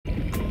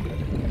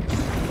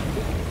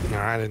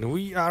Alright, and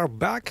we are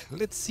back.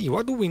 Let's see,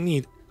 what do we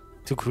need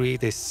to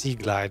create a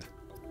seaglide?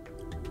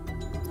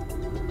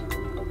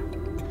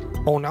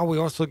 Oh, now we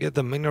also get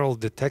the mineral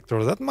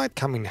detector. That might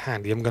come in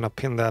handy. I'm gonna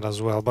pin that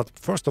as well. But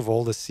first of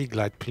all, the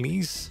seaglide,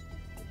 please.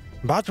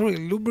 Battery,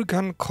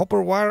 lubricant,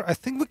 copper wire. I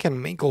think we can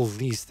make all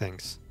these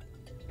things.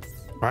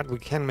 Right, we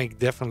can make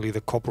definitely the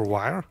copper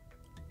wire.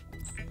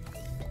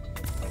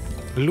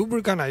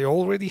 Lubricant I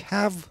already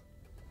have.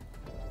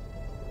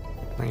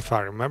 If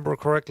I remember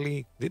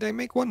correctly, did I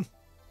make one?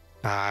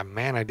 Ah,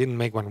 man, I didn't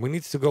make one. We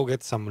need to go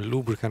get some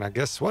lubricant, I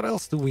guess. What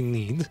else do we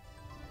need?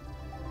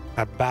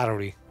 A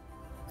battery.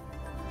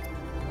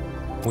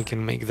 We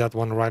can make that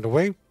one right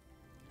away.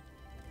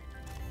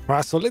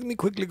 Alright, so let me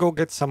quickly go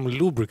get some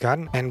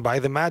lubricant. And by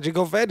the magic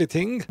of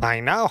editing,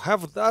 I now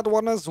have that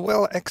one as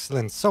well.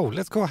 Excellent. So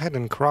let's go ahead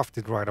and craft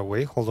it right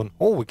away. Hold on.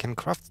 Oh, we can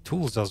craft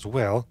tools as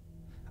well.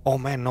 Oh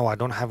man, no, I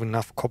don't have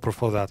enough copper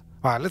for that.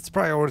 Alright, let's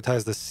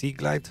prioritize the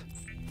seaglide.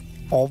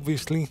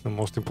 Obviously, the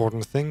most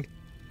important thing.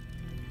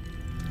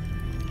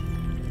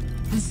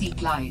 The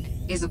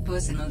seaglide is a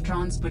personal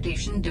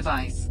transportation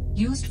device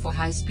used for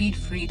high-speed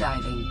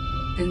freediving.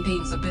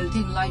 Contains a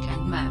built-in light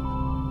and map.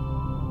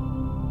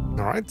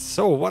 Alright,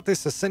 so what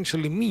this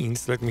essentially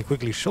means, let me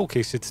quickly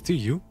showcase it to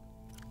you.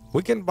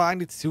 We can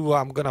bind it to,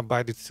 I'm gonna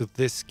bind it to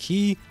this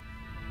key.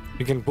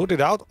 You can put it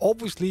out.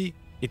 Obviously,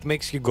 it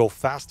makes you go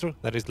faster.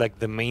 That is like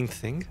the main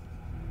thing.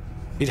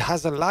 It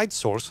has a light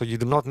source, so you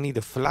do not need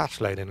a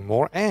flashlight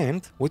anymore.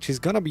 And, which is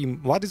gonna be,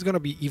 what is gonna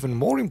be even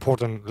more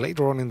important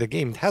later on in the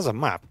game, it has a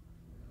map.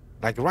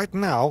 Like right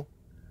now,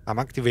 I'm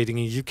activating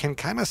it. You can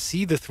kind of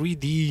see the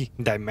 3D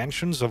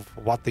dimensions of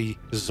what the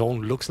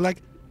zone looks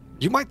like.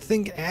 You might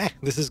think,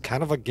 this is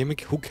kind of a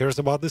gimmick, who cares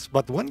about this?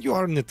 But when you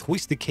are in a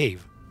twisty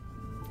cave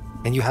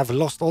and you have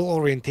lost all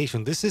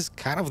orientation, this is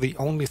kind of the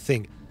only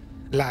thing.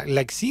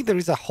 Like see, there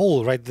is a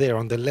hole right there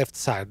on the left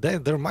side.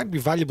 There might be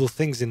valuable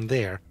things in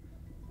there.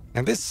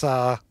 And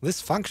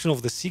this function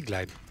of the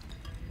seaglide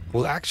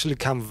will actually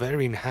come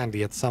very in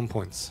handy at some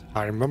points.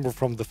 I remember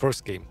from the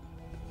first game.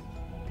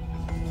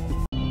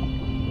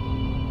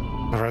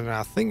 Alright,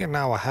 I think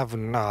now I have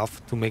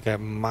enough to make a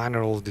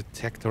mineral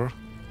detector.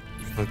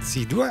 Let's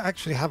see, do I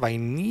actually have,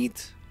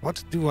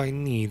 what do I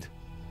need?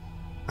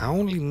 I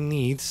only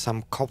need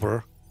some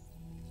copper.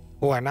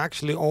 Oh, and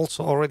actually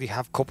also already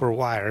have copper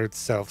wire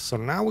itself. So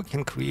now we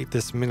can create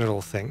this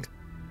mineral thing.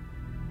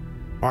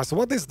 Alright, so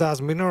what this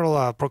does,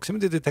 mineral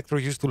proximity detector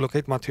used to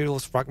locate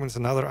materials, fragments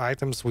and other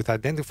items with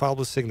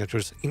identifiable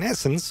signatures. In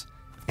essence,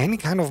 any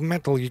kind of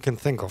metal you can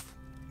think of.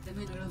 The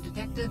mineral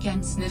detector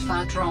can sniff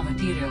out raw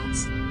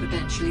materials,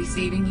 potentially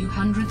saving you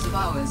hundreds of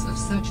hours of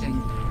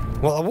searching.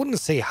 Well, I wouldn't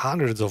say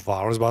hundreds of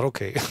hours, but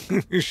okay.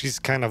 She's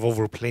kind of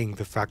overplaying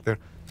the factor.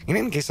 In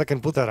any case, I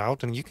can put that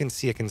out and you can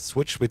see I can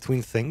switch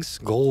between things.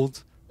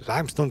 Gold,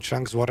 limestone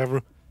chunks,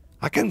 whatever.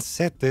 I can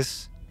set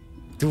this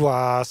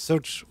to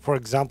search, for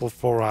example,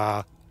 for...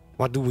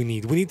 what do we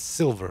need? We need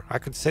silver. I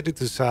could set it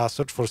to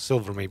search for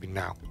silver maybe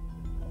now.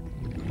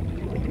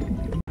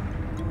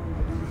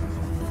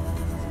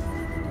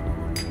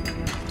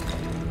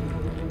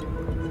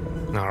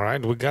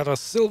 Alright, we got a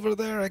silver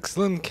there.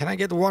 Excellent. Can I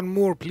get one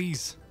more,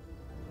 please?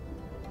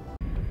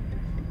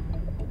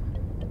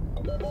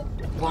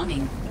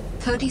 Warning.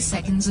 30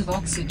 seconds of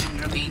oxygen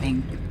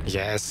remaining.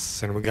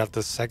 Yes, and we got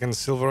the second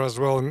silver as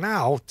well.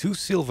 Now, 2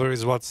 silver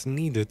is what's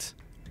needed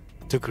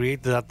to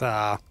create that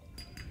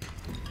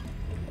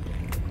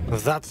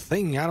that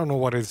thing. I don't know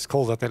what it's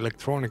called, that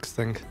electronics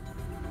thing.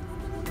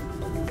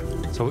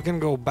 So we can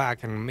go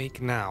back and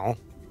make now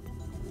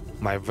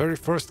my very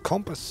first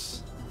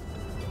compass.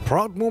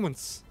 Proud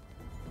moments.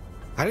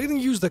 I didn't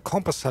use the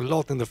compass a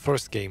lot in the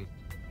first game.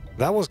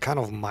 That was kind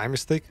of my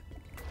mistake.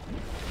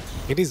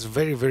 It is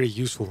very, very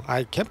useful.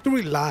 I kept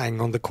relying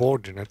on the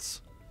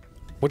coordinates,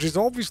 which is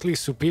obviously a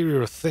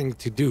superior thing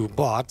to do,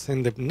 but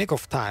in the nick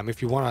of time,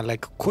 if you want to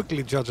like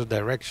quickly judge a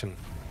direction,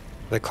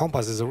 the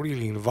compass is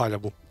really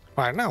invaluable.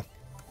 Right now,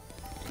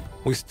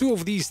 with 2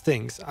 of these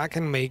things, I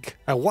can make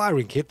a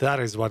wiring kit. That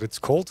is what it's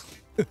called.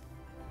 And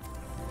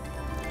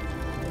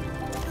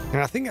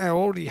I think I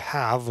already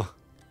have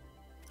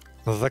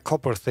the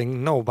copper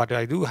thing. No, but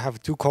I do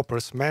have 2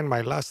 coppers. Man,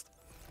 my last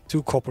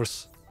 2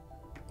 coppers.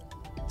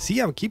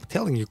 See, I keep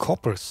telling you,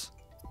 coppers.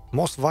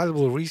 Most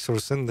valuable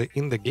resource in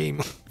the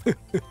game.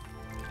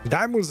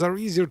 Diamonds are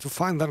easier to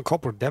find than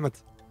copper, damn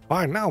it.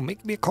 Alright, now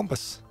make me a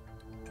compass.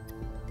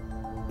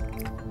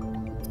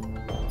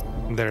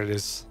 There it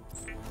is.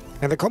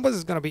 And the compass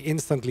is gonna be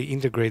instantly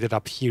integrated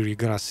up here, you're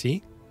gonna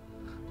see.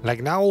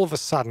 Like now all of a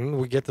sudden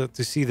we get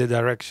to see the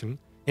direction.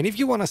 And if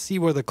you wanna see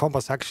where the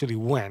compass actually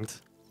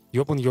went, you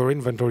open your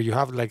inventory, you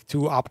have like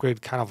 2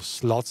 upgrade kind of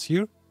slots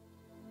here.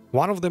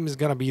 One of them is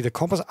gonna be the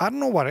compass. I don't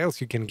know what else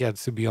you can get,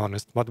 to be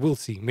honest, but we'll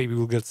see. Maybe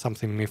we'll get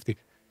something nifty.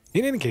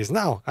 In any case,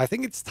 now, I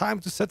think it's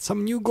time to set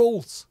some new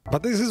goals.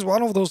 But this is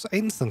one of those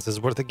instances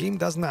where the game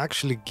doesn't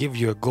actually give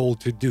you a goal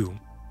to do.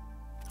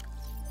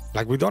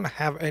 Like, we don't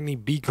have any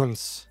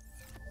beacons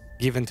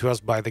given to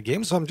us by the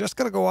game, so I'm just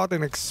gonna go out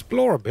and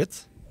explore a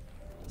bit.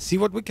 See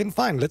what we can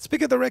find. Let's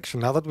pick a direction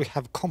now that we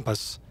have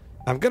compass.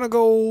 I'm gonna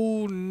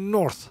go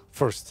north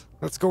first.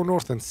 Let's go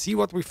north and see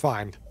what we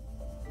find.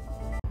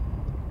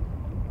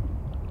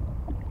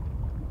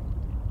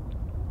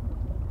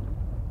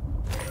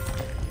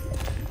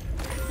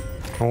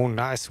 Oh,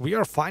 nice. We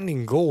are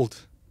finding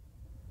gold.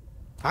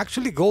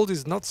 Actually, gold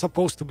is not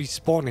supposed to be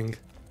spawning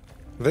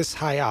this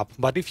high up,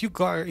 but if you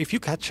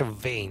catch a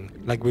vein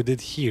like we did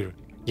here,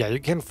 yeah, you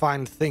can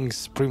find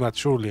things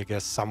prematurely, I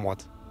guess,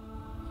 somewhat.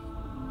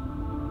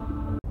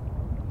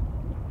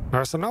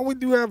 Alright, so now we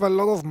do have a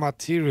lot of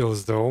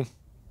materials though,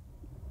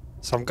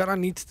 so I'm gonna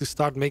need to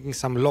start making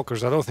some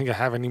lockers. I don't think I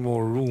have any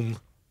more room.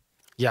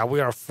 Yeah,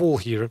 we are full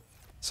here,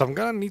 so I'm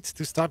gonna need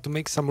to start to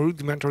make some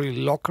rudimentary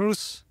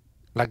lockers,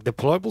 like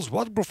deployables.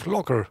 Waterproof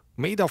locker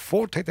made of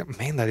 4 titanium.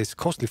 Man, that is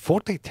costly.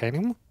 4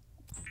 titanium?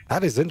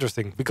 That is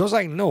interesting, because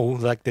I know,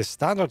 like, the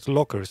standard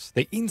lockers,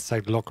 the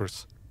inside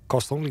lockers,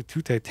 cost only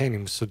 2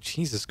 titanium, so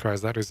Jesus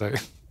Christ, that is a...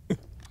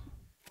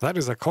 that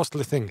is a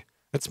costly thing.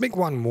 Let's make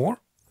one more.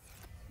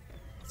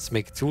 Let's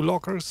make 2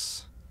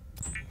 lockers.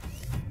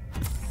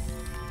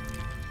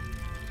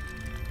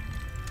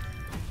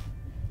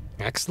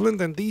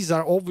 Excellent, and these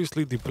are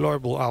obviously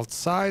deployable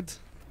outside.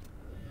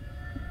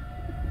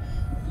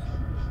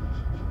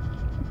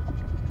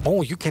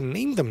 Oh, you can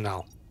name them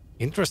now.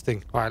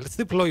 Interesting. Alright, let's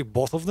deploy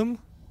both of them.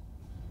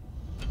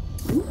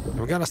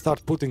 We're gonna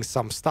start putting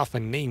some stuff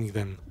and naming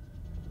them.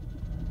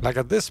 Like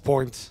at this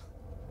point,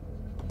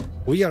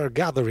 we are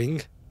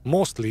gathering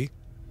mostly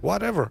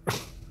whatever.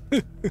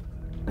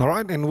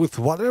 Alright, and with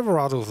whatever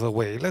out of the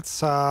way,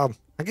 let's, I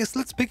guess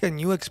let's pick a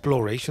new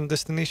exploration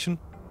destination.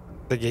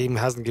 The game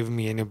hasn't given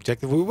me any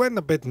objective. We went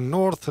a bit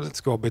north, let's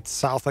go a bit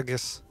south, I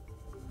guess.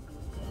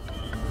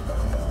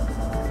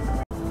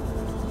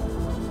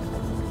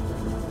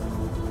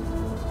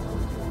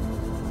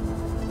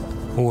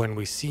 Oh, and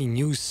we see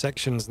new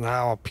sections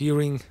now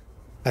appearing.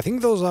 I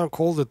think those are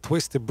called the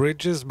twisted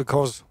bridges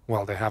because,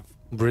 well, they have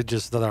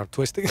bridges that are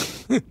twisting.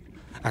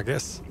 I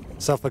guess.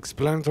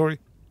 Self-explanatory.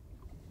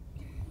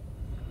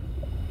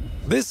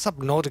 This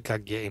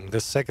Subnautica game,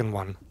 the second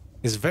one,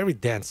 is very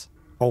dense.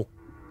 Oh.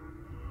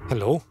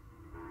 Hello.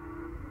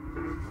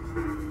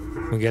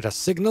 We get a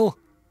signal.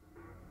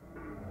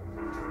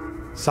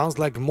 Sounds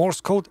like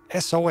Morse code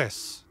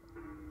SOS.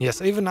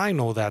 Yes, even I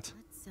know that.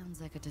 That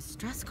sounds like a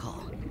distress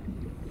call.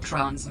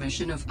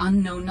 Transmission of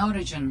unknown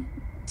origin.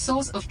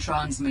 Source of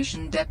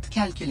transmission depth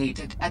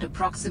calculated at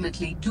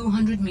approximately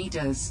 200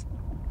 meters.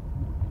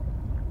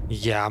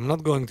 Yeah, I'm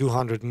not going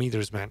 200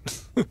 meters, man.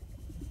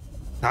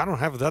 I don't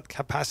have that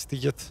capacity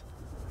yet.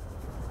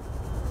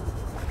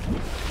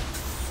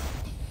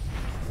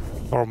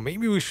 Or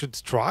maybe we should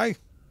try?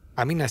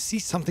 I mean, I see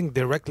something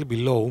directly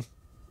below.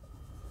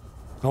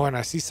 Oh, and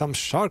I see some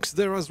sharks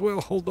there as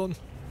well. Hold on.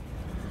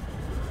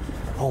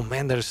 Oh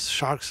man, there's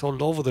sharks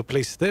all over the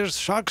place. There's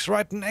sharks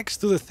right next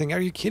to the thing. Are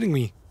you kidding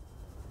me?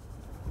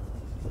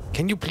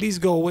 Can you please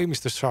go away,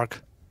 Mr.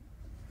 Shark?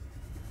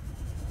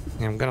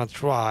 I'm gonna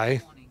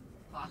try.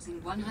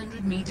 Passing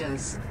 100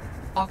 meters.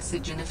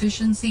 Oxygen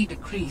efficiency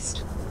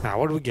decreased. Now,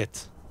 what do we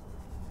get?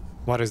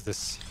 What is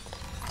this?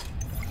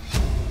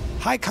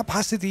 High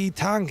capacity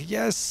tank,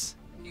 yes!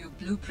 New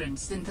blueprint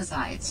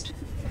synthesized.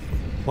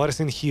 What is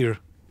in here?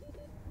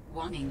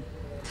 Warning.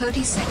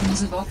 30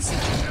 seconds of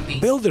oxygen remain.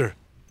 Builder!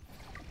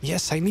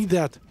 Yes, I need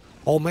that.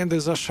 Oh man,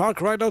 there's a shark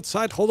right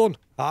outside. Hold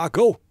on.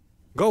 Go.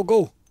 Go,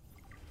 go.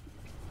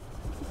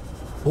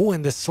 Oh,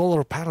 and the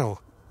solar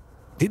panel.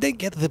 Did I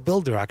get the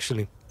builder,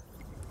 actually?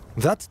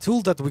 That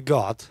tool that we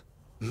got,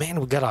 man,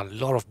 we got a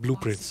lot of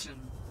blueprints. Oxygen.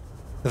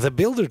 The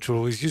builder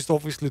tool is used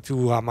obviously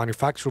to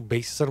manufacture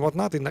bases and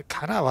whatnot, and that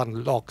kind of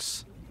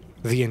unlocks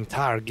the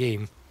entire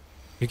game.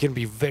 You can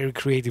be very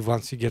creative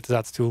once you get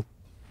that tool.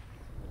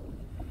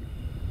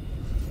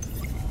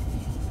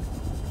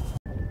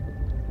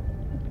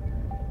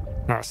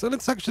 Alright, so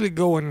let's actually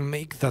go and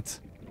make that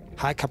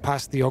high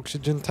capacity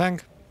oxygen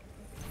tank.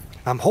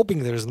 I'm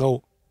hoping there's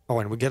no... Oh,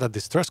 and we get a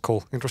distress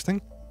call.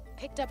 Interesting.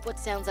 Picked up what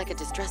sounds like a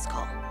distress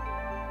call.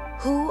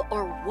 Who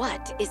or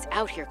what is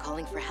out here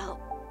calling for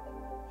help?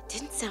 It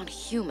didn't sound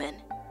human.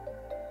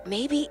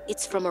 Maybe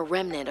it's from a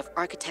remnant of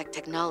architect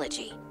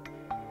technology.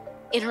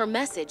 In her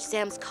message,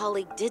 Sam's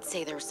colleague did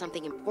say there was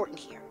something important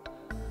here.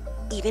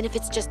 Even if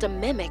it's just a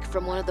mimic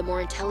from one of the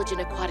more intelligent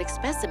aquatic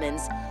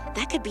specimens,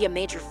 that could be a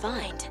major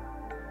find.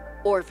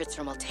 Or if it's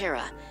from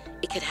Altera,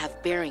 it could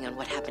have bearing on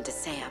what happened to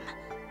Sam.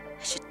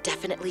 I should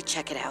definitely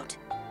check it out.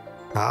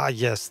 Ah,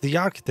 yes, the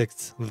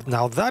architects.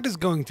 Now that is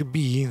going to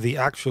be the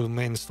actual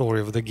main story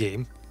of the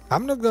game.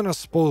 I'm not gonna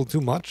spoil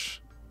too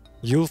much.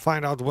 You'll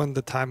find out when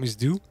the time is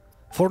due.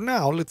 For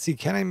now, let's see,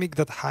 can I make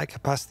that high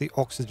capacity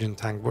oxygen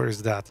tank? Where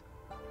is that?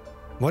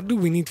 What do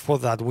we need for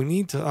that? We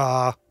need,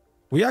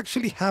 we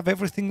actually have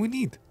everything we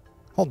need.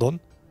 Hold on.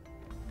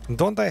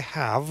 Don't I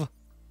have...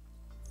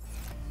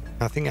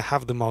 I think I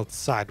have them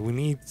outside. We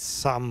need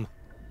some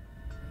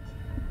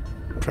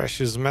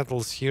precious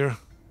metals here.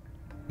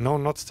 No,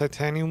 not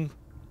titanium.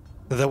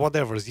 The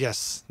whatevers,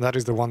 yes. That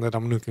is the one that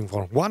I'm looking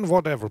for. One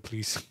whatever,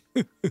 please.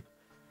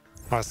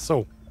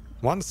 So,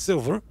 1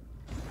 silver.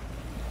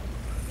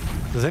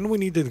 Then we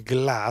needed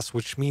glass,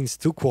 which means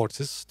 2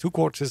 quartzes. 2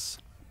 quartzes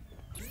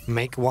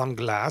make 1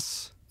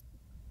 glass.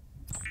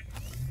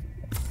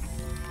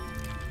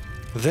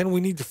 Then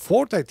we need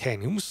 4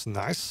 titaniums.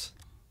 Nice.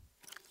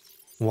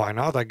 Why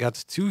not? I got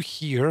 2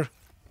 here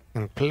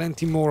and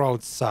plenty more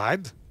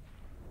outside.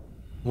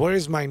 Where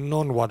is my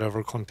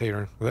non-whatever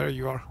container? There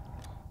you are.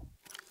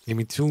 Give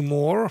me 2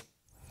 more.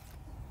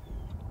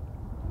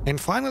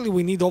 And finally,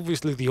 we need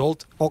obviously the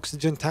old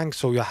oxygen tank,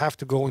 so you have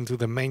to go into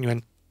the menu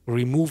and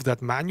remove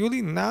that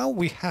manually. Now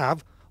we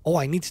have... Oh,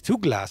 I need 2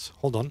 glass.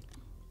 Hold on.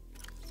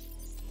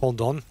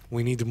 Hold on.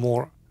 We need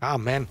more. Ah,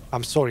 man.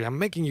 I'm sorry. I'm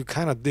making you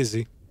kind of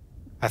dizzy.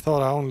 I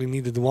thought I only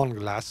needed 1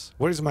 glass.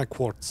 Where is my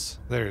quartz?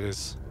 There it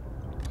is.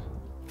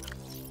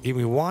 Give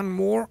me 1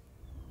 more.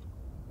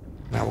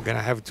 Now we're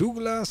gonna have 2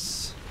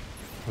 glass.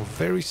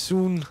 Very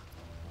soon.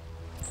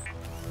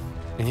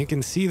 And you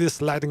can see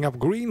this lighting up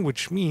green,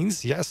 which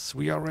means, yes,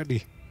 we are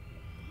ready.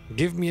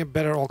 Give me a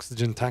better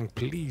oxygen tank,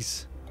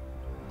 please.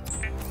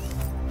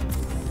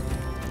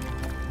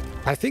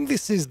 I think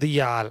this is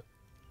the,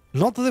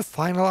 not the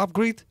final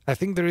upgrade. I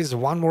think there is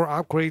one more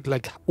upgrade,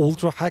 like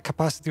ultra high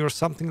capacity or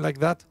something like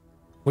that,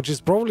 which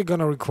is probably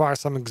gonna require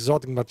some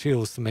exotic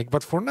materials to make.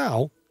 But for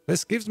now,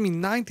 this gives me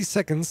 90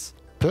 seconds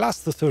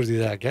plus the 30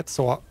 that I get,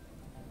 so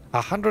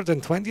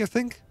 120, I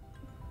think.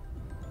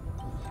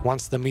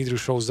 Once the meter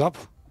shows up.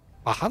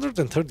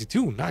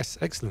 132, nice,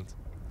 excellent.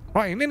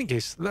 Right, in any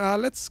case,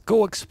 let's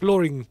go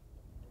exploring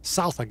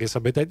south, I guess, a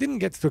bit. I didn't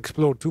get to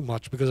explore too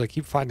much because I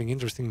keep finding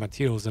interesting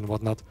materials and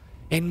whatnot.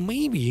 And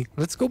maybe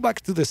let's go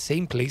back to the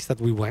same place that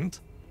we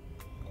went,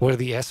 where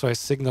the SOS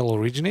signal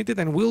originated,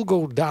 and we'll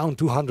go down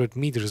 200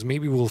 meters.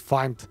 Maybe we'll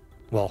find,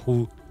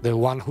 well, the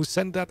one who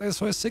sent that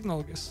SOS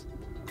signal, I guess.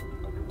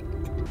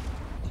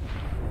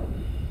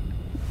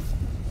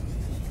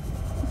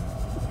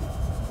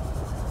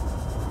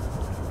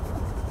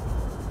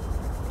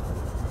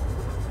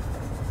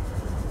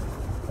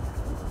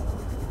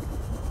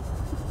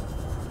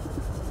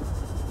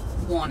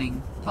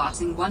 Warning,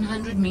 passing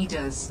 100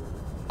 meters.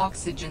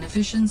 Oxygen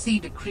efficiency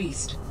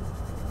decreased.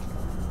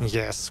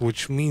 Yes,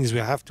 which means we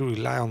have to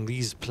rely on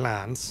these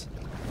plants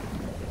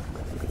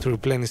to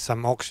replenish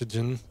some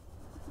oxygen.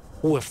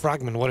 Oh, a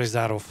fragment, what is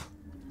that of?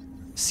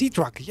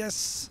 Seatruck,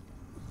 yes.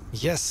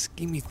 Yes,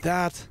 give me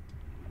that.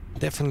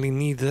 Definitely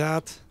need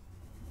that.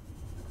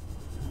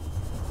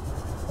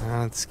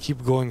 Let's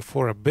keep going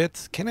for a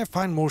bit. Can I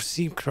find more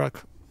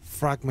seatruck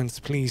fragments,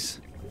 please?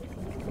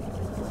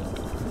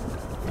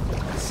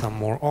 Some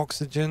more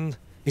oxygen.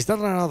 Is that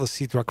another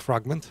seatruck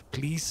fragment,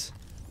 please?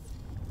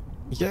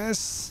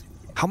 Yes.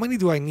 How many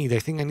do I need? I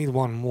think I need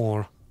 1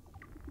 more.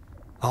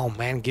 Oh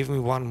man, give me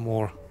 1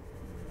 more.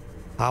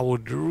 I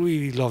would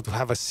really love to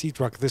have a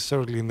seatruck this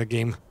early in the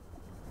game.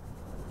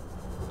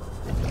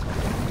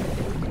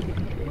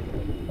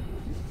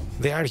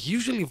 They are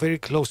usually very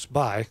close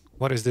by.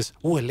 What is this?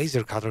 Oh, a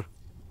laser cutter.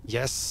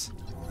 Yes.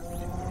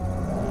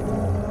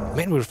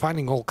 Man, we're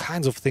finding all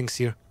kinds of things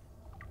here.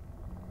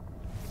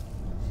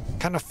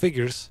 Kind of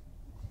figures.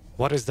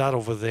 What is that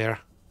over there?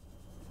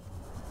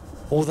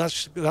 Oh,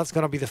 that's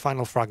gonna be the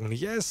final fragment.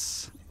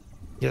 Yes.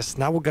 Yes,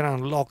 now we're gonna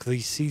unlock the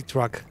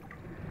seatruck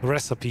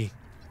recipe.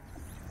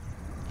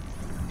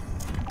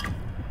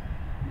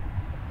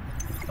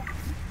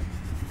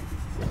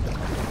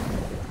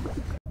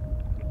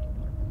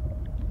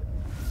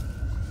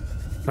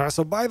 Alright,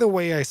 so by the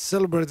way, I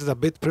celebrated a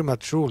bit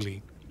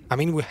prematurely. I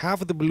mean, we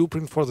have the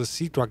blueprint for the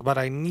seatruck, but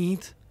I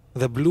need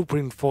the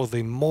blueprint for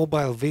the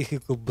mobile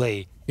vehicle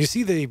bay. You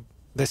see, the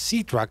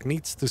seatruck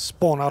needs to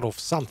spawn out of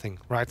something,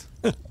 right?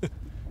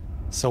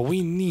 So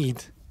we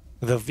need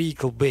the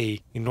vehicle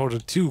bay in order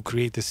to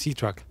create the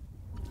seatruck.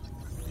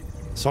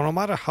 So no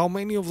matter how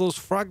many of those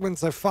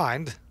fragments I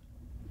find,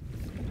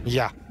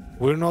 yeah,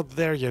 we're not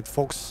there yet,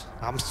 folks.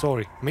 I'm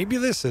sorry. Maybe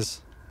this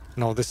is.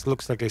 No, this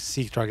looks like a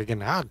seatruck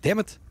again. Ah, damn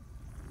it.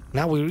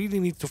 Now we really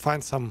need to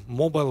find some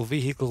mobile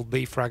vehicle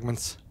bay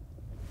fragments.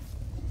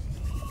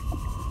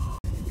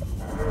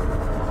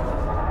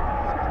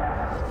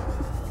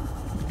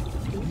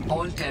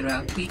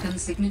 All-Terra beacon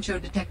signature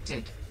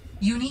detected.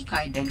 Unique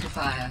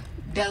identifier.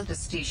 Delta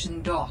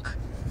Station dock.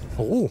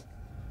 Oh,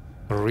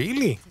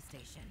 really?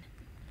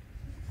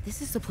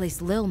 This is the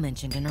place Lil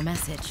mentioned in her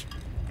message.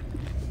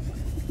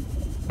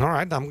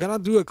 Alright, I'm gonna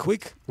do a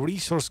quick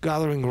resource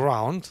gathering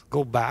round,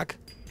 go back,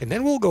 and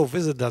then we'll go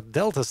visit that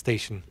Delta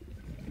Station.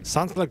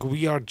 Sounds like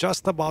we are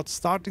just about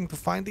starting to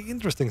find the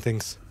interesting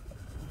things.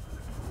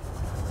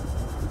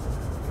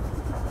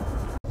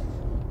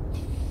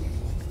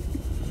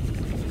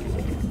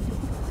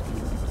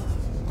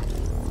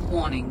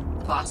 Warning,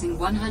 passing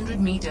 100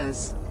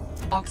 meters.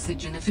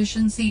 Oxygen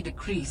efficiency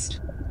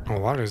decreased. Oh,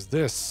 what is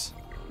this?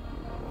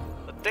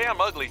 The damn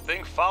ugly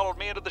thing followed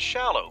me into the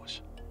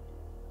shallows.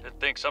 Didn't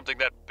think something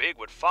that big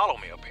would follow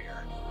me up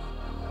here.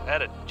 Had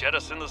to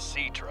jettison the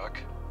seatruck.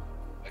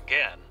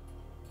 Again.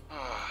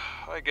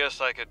 I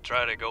guess I could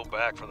try to go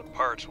back for the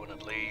parts when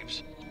it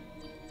leaves.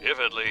 If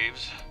it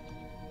leaves.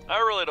 I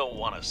really don't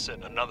want to sit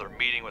in another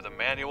meeting with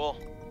Emmanuel.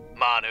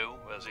 Manu,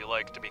 as he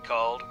likes to be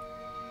called.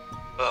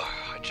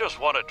 I just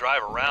want to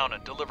drive around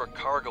and deliver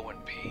cargo in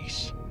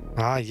peace.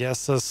 Ah,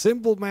 yes, a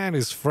simple man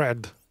is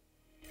Fred.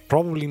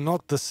 Probably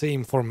not the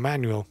same for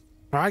Manuel.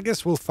 I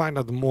guess we'll find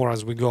out more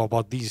as we go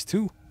about these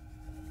two.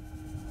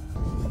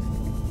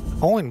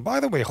 Oh, and by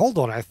the way, hold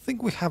on. I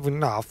think we have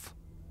enough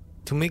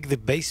to make the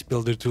base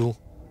builder tool.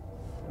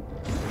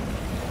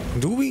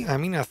 Do we? I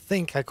mean, I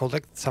think I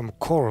collected some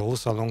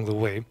corals along the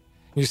way.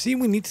 You see,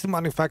 we need to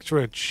manufacture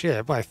a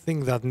chip. I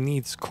think that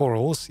needs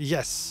corals.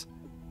 Yes.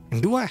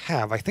 And do I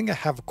have? I think I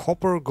have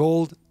copper,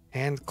 gold,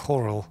 and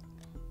coral.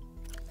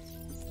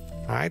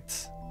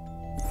 Right.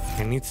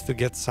 I need to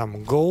get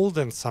some gold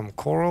and some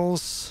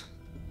corals.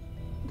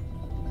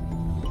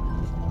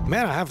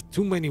 Man, I have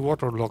too many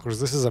water lockers.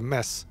 This is a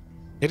mess.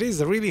 It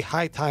is a really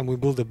high time we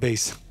build a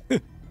base.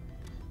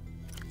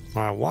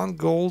 Alright, 1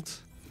 gold,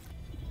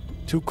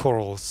 2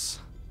 corals.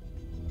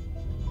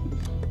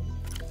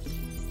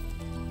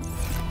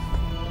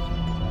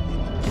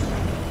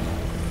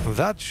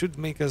 That should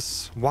make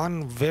us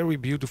one very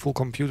beautiful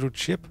computer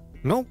chip.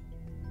 No?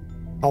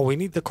 Oh, we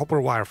need the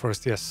copper wire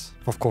first. Yes,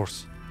 of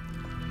course.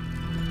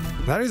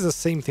 That is the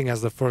same thing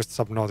as the first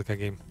Subnautica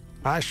game.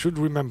 I should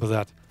remember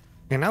that.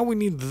 And now we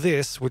need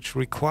this, which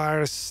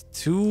requires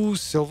 2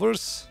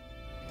 silvers.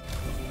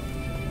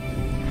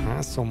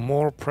 So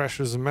more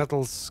precious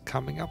metals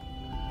coming up.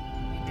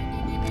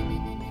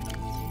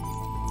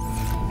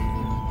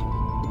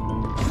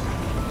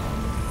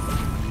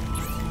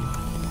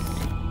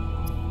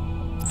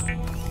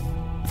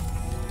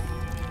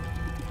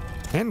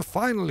 And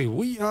finally,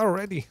 we are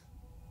ready.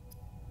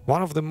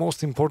 One of the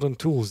most important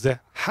tools, the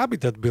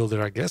habitat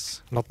builder, I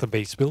guess, not the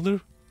base builder.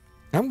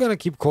 I'm gonna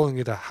keep calling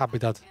it a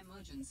habitat.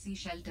 Emergency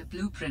shelter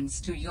blueprints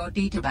to your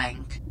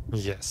databank.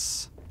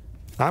 Yes.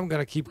 I'm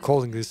gonna keep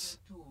calling this.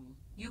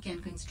 You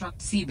can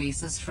construct sea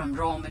bases from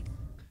raw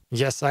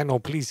Yes, I know.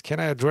 Please, can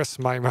I address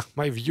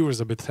my viewers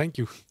a bit? Thank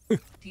you.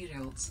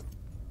 materials.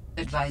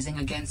 Advising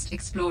against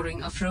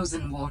exploring a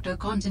frozen water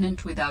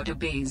continent without a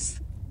base.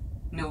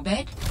 No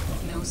bed,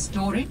 no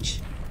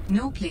storage,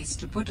 no place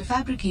to put a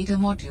fabricator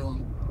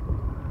module.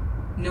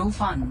 No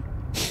fun.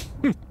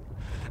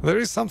 There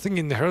is something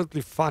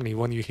inherently funny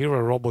when you hear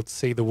a robot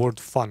say the word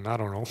fun. I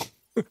don't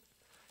know.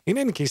 In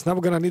any case, now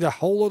we're gonna need a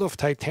whole lot of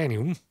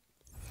titanium.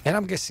 And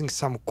I'm guessing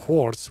some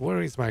quartz.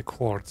 Where is my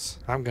quartz?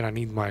 I'm gonna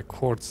need my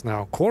quartz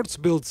now. Quartz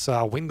builds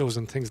windows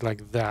and things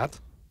like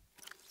that.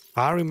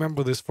 I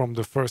remember this from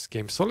the first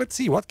game. So let's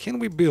see, what can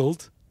we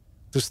build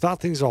to start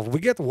things off? We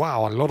get,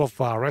 wow, a lot of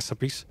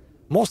recipes.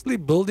 Mostly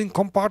building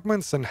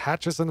compartments and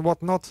hatches and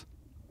whatnot.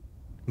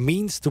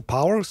 Means to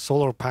power,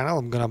 solar panel,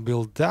 I'm gonna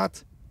build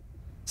that.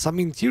 Some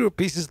interior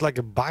pieces like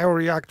a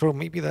bioreactor.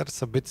 Maybe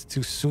that's a bit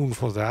too soon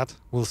for that.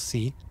 We'll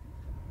see.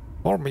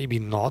 Or maybe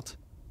not.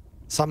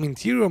 Some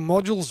interior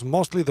modules,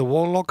 mostly the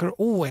wall locker.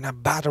 Oh, and a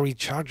battery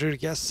charger.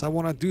 Yes, I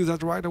want to do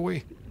that right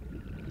away.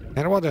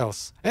 And what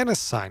else? And a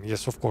sign.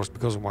 Yes, of course,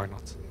 because why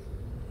not?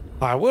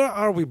 Alright, where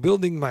are we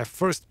building my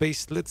first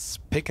base? Let's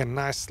pick a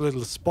nice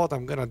little spot.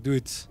 I'm gonna do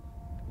it...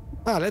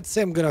 let's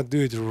say I'm gonna do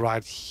it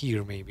right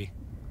here, maybe.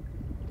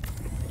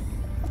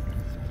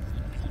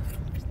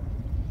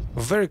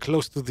 Very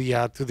close to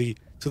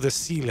the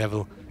sea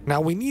level.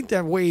 Now, we need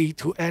a way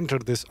to enter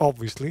this,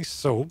 obviously,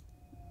 so...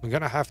 we're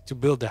gonna have to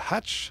build a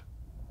hatch.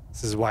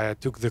 This is why I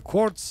took the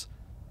quartz.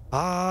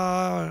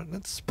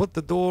 Let's put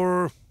the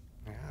door...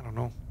 I don't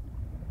know.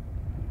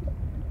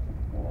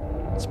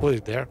 Let's put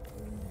it there.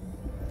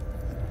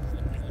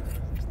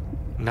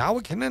 Now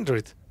we can enter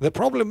it. The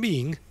problem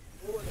being...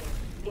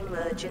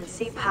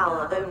 emergency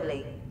power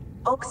only.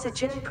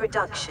 Oxygen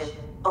production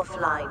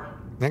offline.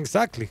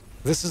 Exactly.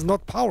 This is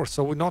not power,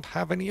 so we don't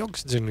have any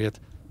oxygen yet.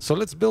 So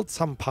let's build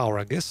some power,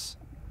 I guess.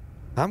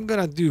 I'm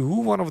gonna do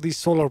one of these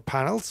solar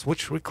panels,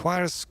 which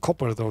requires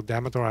copper though,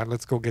 damn it. Alright,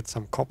 let's go get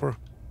some copper.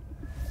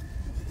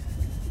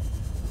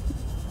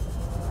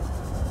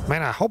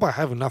 Man, I hope I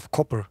have enough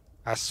copper.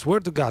 I swear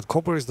to God,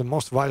 copper is the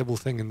most valuable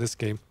thing in this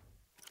game.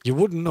 You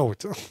wouldn't know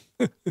it.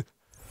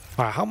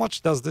 Alright, how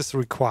much does this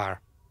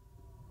require?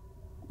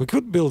 We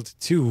could build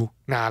 2.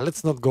 Nah,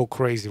 let's not go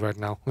crazy right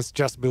now. Let's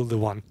just build the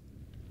 1.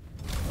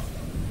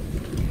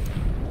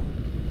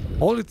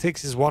 All it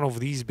takes is one of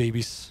these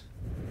babies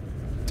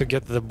to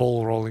get the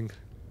ball rolling.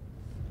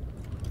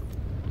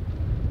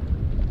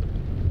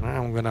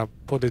 I'm gonna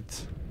put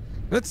it...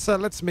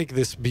 Let's make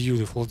this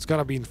beautiful. It's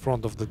gonna be in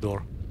front of the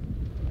door.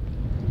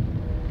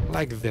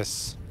 Like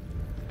this.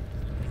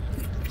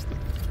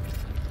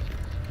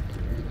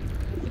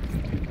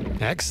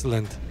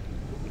 Excellent.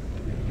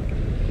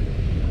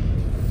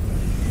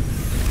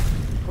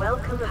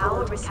 Welcome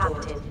power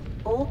Captain.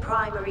 All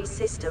primary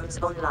systems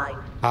online.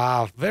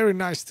 Very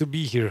nice to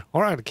be here.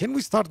 Alright, can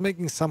we start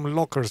making some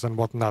lockers and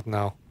whatnot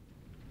now?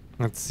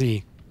 Let's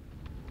see.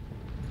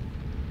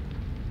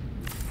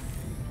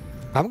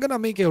 I'm gonna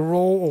make a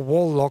row of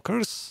wall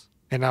lockers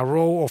and a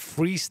row of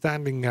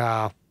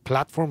freestanding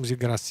platforms. You're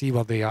gonna see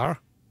what they are.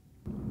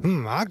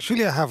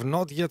 Actually, I have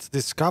not yet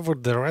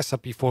discovered the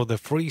recipe for the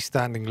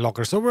freestanding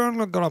locker, so we're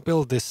not gonna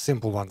build these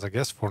simple ones, I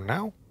guess, for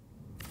now.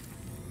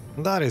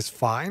 That is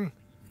fine.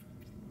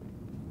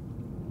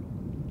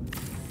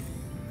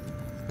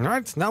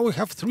 Alright, now we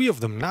have 3 of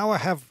them. Now I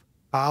have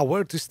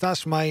where to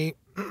stash my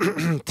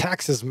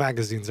taxes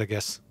magazines, I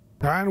guess.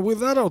 And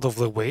with that out of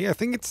the way, I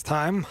think it's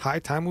high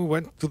time we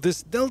went to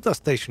this Delta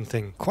station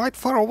thing. Quite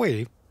far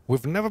away.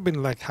 We've never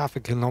been like half a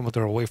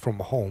kilometer away from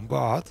home,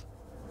 but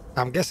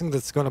I'm guessing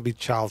that's gonna be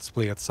child's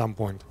play at some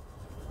point.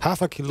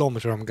 Half a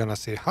kilometer, I'm gonna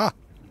say. Ha!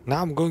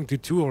 Now I'm going to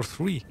 2 or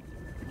 3.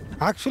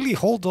 Actually,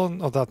 hold on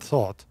to that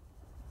thought.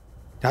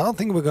 I don't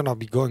think we're gonna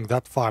be going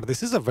that far.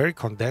 This is a very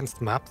condensed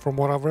map from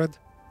what I've read.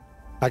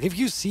 Like, if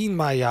you've seen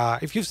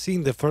if you've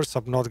seen the first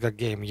Subnautica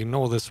game, you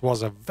know this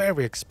was a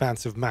very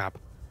expansive map.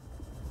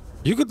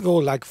 You could go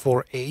like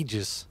for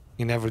ages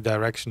in every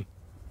direction.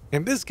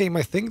 In this game,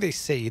 I think they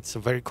say it's a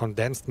very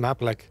condensed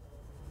map, like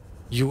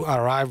you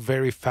arrive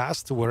very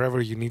fast to wherever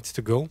you need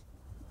to go.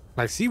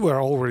 Like, see,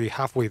 we're already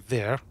halfway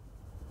there.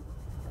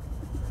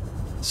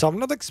 So I'm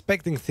not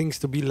expecting things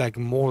to be like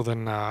more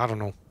than, I don't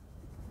know,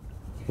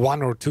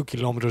 1 or 2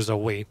 kilometers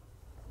away.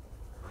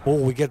 Oh,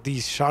 we get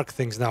these shark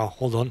things now.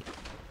 Hold on.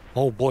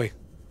 Oh boy.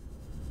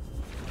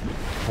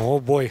 Oh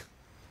boy.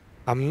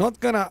 I'm not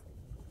gonna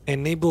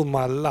enable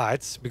my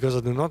lights because I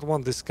do not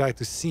want this guy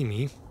to see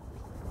me.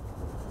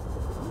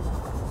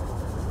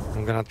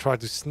 I'm gonna try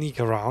to sneak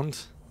around.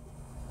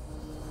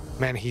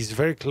 Man, he's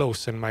very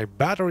close and my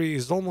battery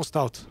is almost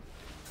out.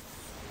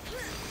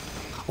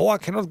 Oh, I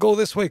cannot go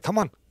this way. Come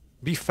on.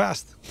 Be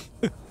fast.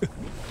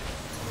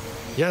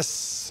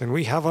 Yes, and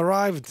we have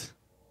arrived.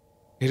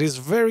 It is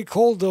very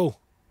cold though.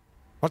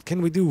 What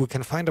can we do? We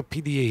can find a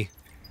PDA.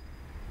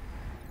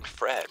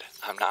 Fred,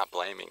 I'm not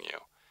blaming you.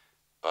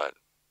 But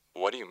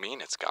what do you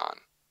mean it's gone?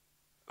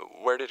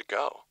 Where did it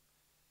go?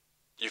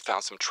 You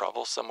found some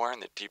trouble somewhere in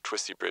the deep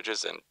twisty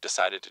bridges and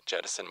decided to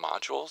jettison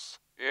modules?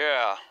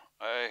 Yeah,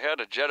 I had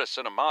to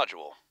jettison a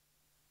module.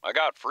 I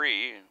got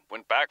free,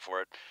 went back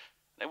for it,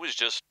 and it was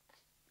just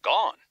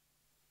gone.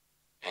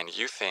 And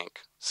you think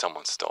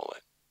someone stole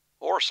it?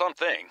 Or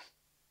something.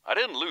 I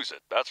didn't lose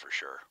it, that's for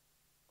sure.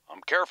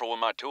 I'm careful with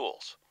my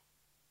tools.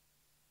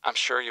 I'm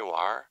sure you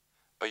are,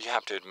 but you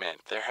have to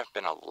admit there have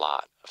been a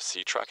lot of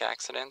seatruck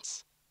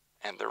accidents,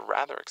 and they're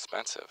rather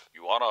expensive.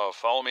 You want to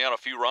follow me on a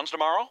few runs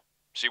tomorrow?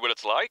 See what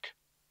it's like?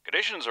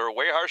 Conditions are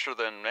way harsher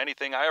than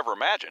anything I ever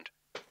imagined.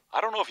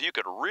 I don't know if you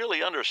could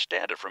really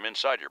understand it from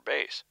inside your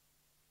base.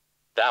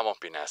 That won't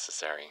be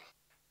necessary.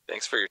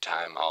 Thanks for your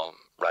time. I'll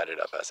write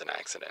it up as an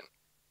accident.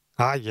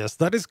 Ah, yes,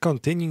 that is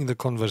continuing the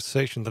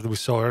conversation that we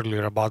saw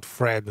earlier about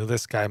Fred,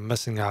 this guy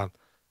missing out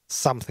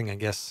something, I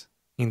guess,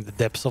 in the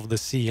depths of the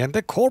sea. And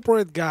the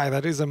corporate guy,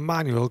 that is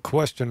Emmanuel,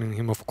 questioning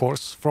him, of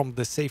course, from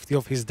the safety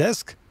of his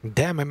desk.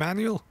 Damn,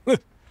 Emmanuel.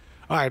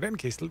 Alright, in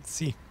case, let's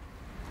see.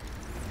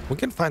 We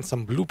can find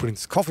some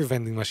blueprints. Coffee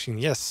vending machine,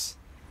 yes.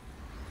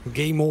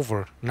 Game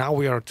over. Now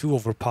we are too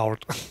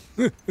overpowered.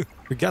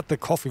 We got the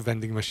coffee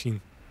vending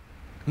machine.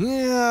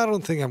 Yeah, I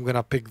don't think I'm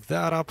gonna pick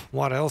that up.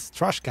 What else?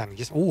 Trash can.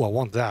 Yes. Oh, I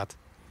want that.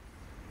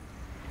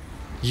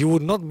 You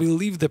would not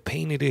believe the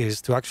pain it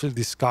is to actually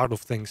discard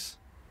of things.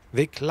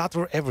 They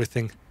clutter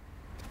everything.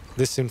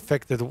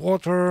 Disinfected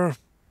water.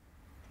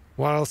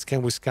 What else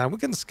can we scan? We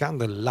can scan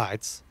the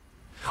lights.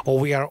 Oh,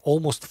 we are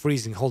almost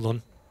freezing. Hold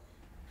on.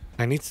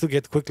 I need to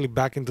get quickly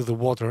back into the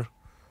water.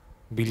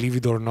 Believe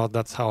it or not,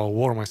 that's how I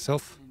warm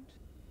myself.